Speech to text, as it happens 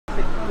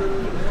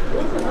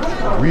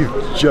We've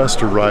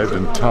just arrived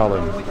in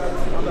Tallinn,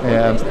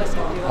 and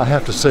I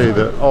have to say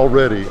that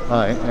already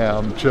I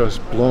am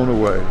just blown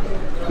away.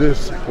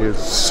 This is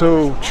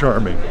so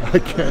charming. I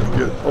can't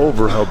get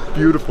over how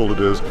beautiful it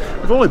is.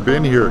 We've only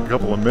been here a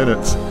couple of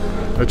minutes.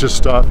 I just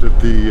stopped at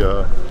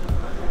the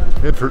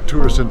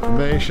tourist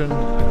information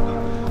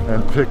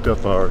and picked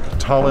up our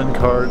Tallinn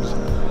cards,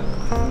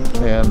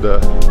 and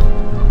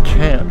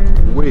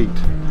can't wait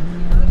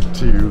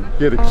to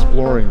get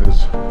exploring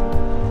this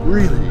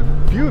really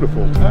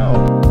beautiful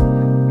town.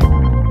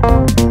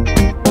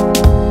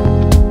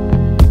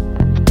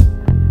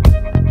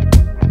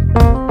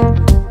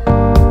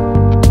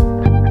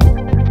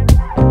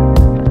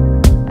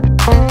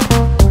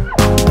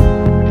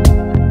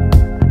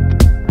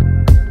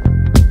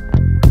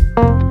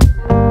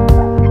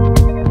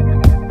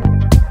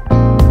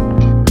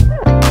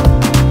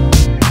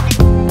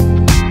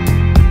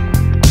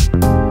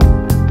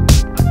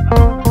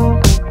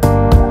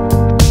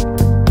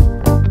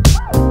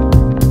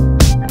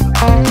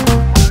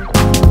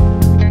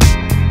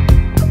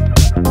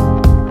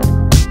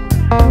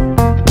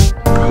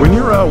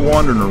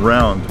 Wandering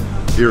around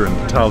here in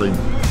Tallinn,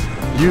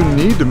 you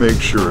need to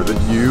make sure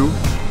that you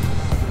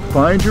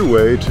find your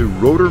way to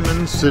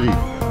Roterman City.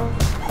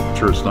 I'm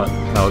sure it's not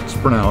how it's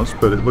pronounced,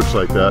 but it looks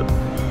like that.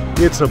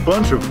 It's a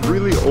bunch of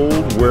really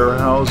old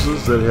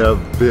warehouses that have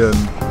been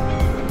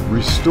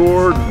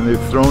restored, and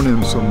they've thrown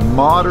in some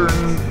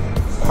modern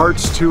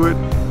parts to it.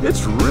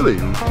 It's really,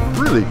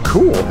 really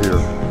cool here.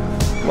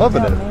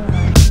 Loving it.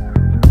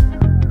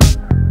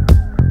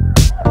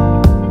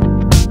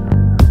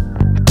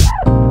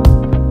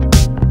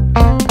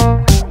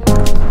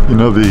 You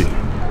know, the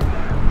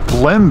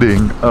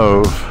blending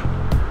of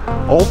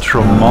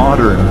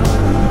ultra-modern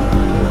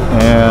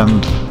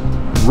and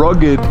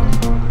rugged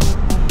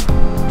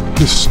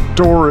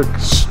historic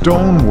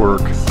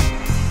stonework,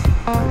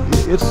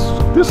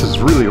 this is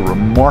really a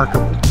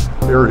remarkable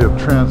area of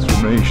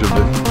transformation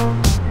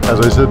that, as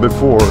I said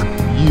before,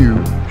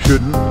 you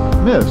shouldn't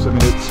miss. I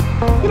mean, it's,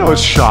 you know,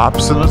 it's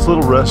shops and it's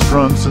little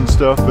restaurants and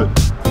stuff, but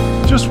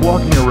just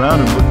walking around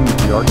and looking at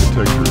the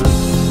architecture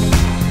is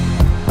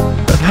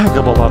a heck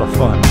of a lot of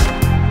fun.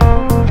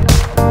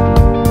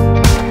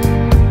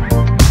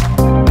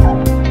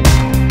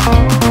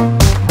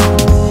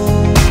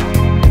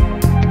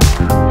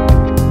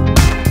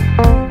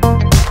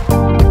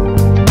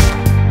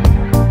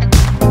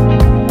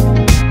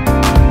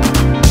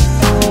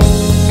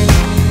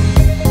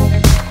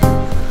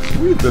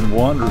 We've been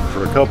wandering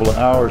for a couple of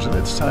hours, and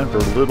it's time for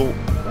a little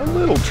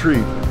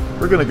treat.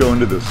 We're going to go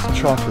into this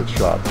chocolate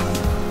shop.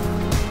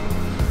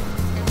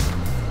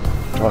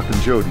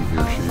 Talking Jody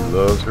here, she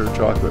loves her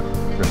chocolate.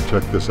 We're gonna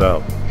check this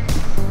out.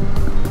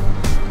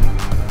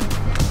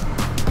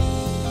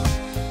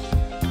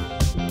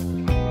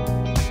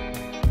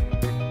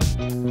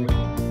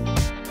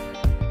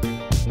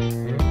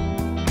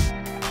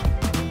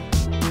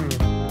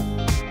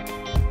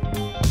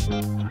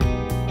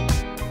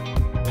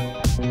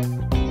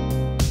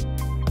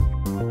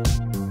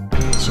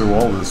 So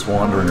all this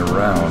wandering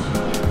around,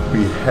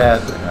 we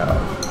had to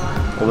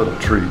have a little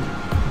treat.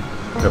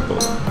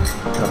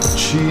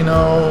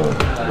 Cappuccino,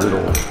 a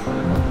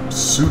little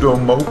pseudo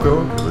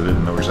mocha, because I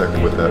didn't know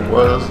exactly what that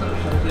was,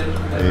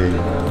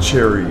 a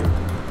cherry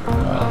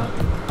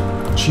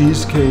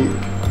cheesecake,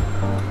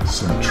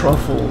 some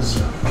truffles.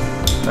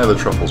 Now the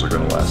truffles are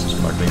going to last us.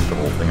 I'm not going to eat the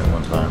whole thing at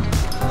one time.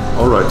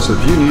 Alright, so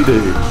if you need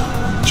a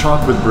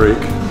chocolate break,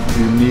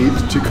 you need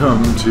to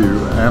come to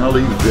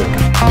Annalie Vic.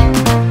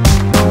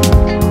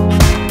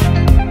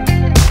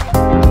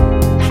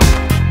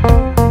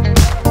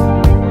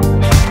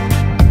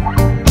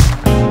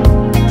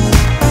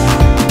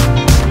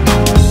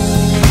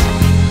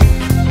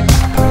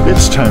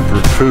 It's time for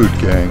food,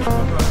 gang.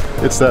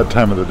 It's that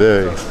time of the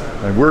day,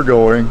 and we're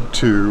going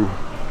to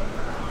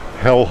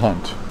Hell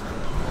Hunt.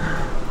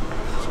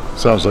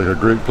 Sounds like a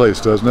great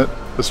place, doesn't it?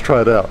 Let's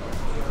try it out.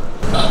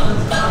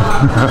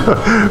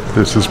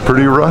 This is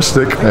pretty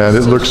rustic, and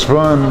it looks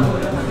fun,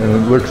 and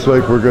it looks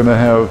like we're gonna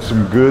have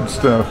some good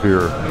stuff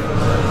here.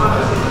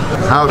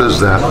 How does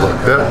that look?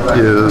 That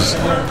is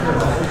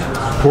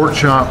pork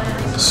chop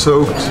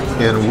soaked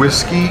in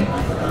whiskey.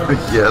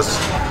 Yes,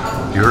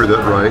 you heard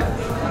that right.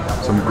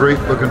 Some great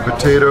looking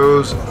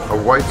potatoes, a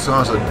white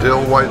sauce, a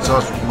dill white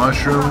sauce with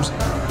mushrooms,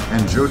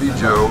 and Jody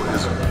Jo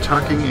is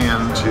tucking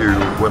into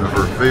one of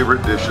her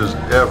favorite dishes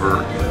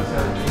ever,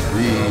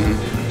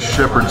 the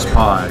shepherd's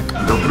pie.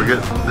 And don't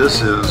forget,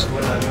 this is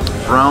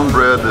brown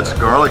bread that's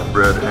garlic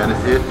bread, and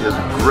it is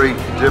great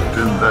dipped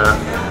in that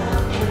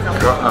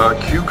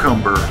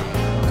cucumber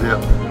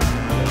dip.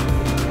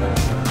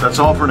 That's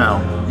all for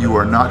now. You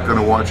are not going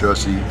to watch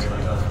us eat.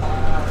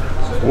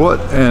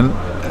 What an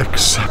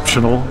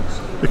exceptional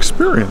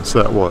experience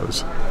that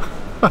was.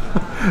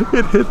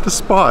 It hit the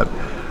spot.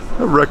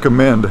 I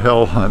recommend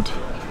Hell Hunt.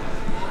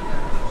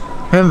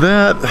 And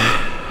that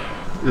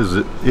is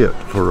it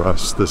for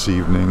us this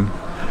evening.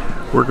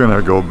 We're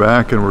gonna go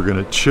back and we're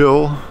gonna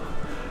chill.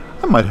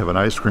 I might have an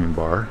ice cream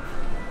bar,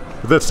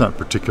 but that's not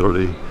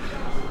particularly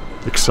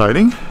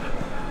exciting.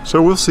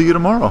 So we'll see you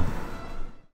tomorrow.